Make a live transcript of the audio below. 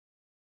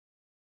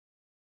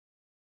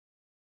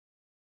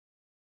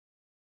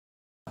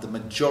The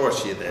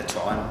majority of their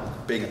time,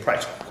 being a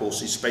practical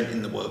course, is spent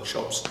in the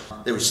workshops.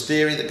 There is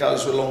theory that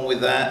goes along with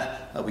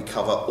that. We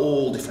cover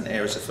all different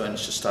areas of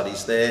furniture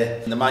studies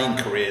there. And the main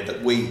career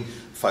that we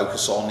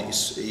focus on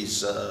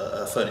is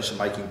furniture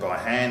making by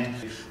hand,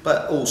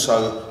 but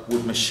also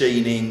wood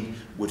machining,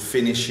 wood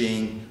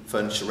finishing,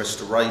 furniture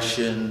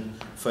restoration,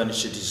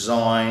 furniture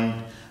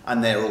design,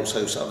 and there are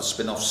also other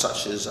spin-offs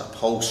such as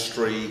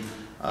upholstery,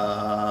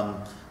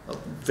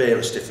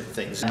 various different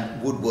things.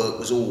 And woodwork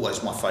was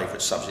always my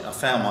favourite subject. I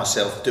found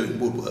myself doing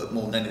woodwork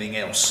more than anything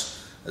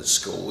else at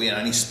school,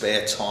 any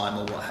spare time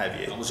or what have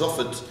you. I was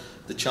offered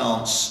the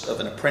chance of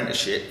an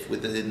apprenticeship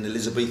within the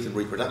Elizabethan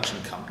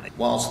Reproduction Company.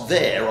 Whilst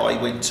there, I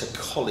went to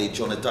college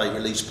on a day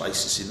release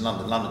basis in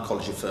London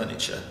College of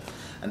Furniture,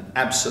 and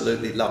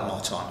absolutely loved my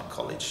time at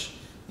college.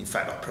 In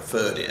fact, I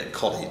preferred it at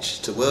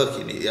college to work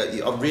in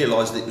it. I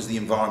realised it was the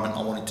environment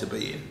I wanted to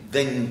be in.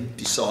 Then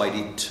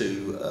decided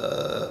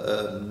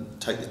to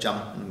take the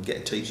jump and get a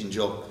teaching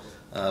job,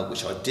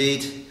 which I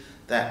did.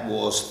 That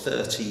was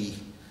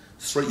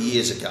 33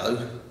 years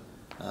ago,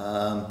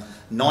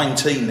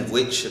 19 of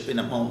which have been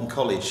at Moulton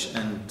College,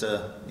 and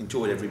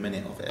enjoyed every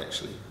minute of it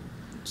actually.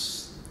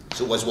 It's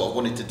always what I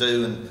wanted to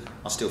do, and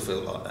I still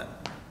feel like that.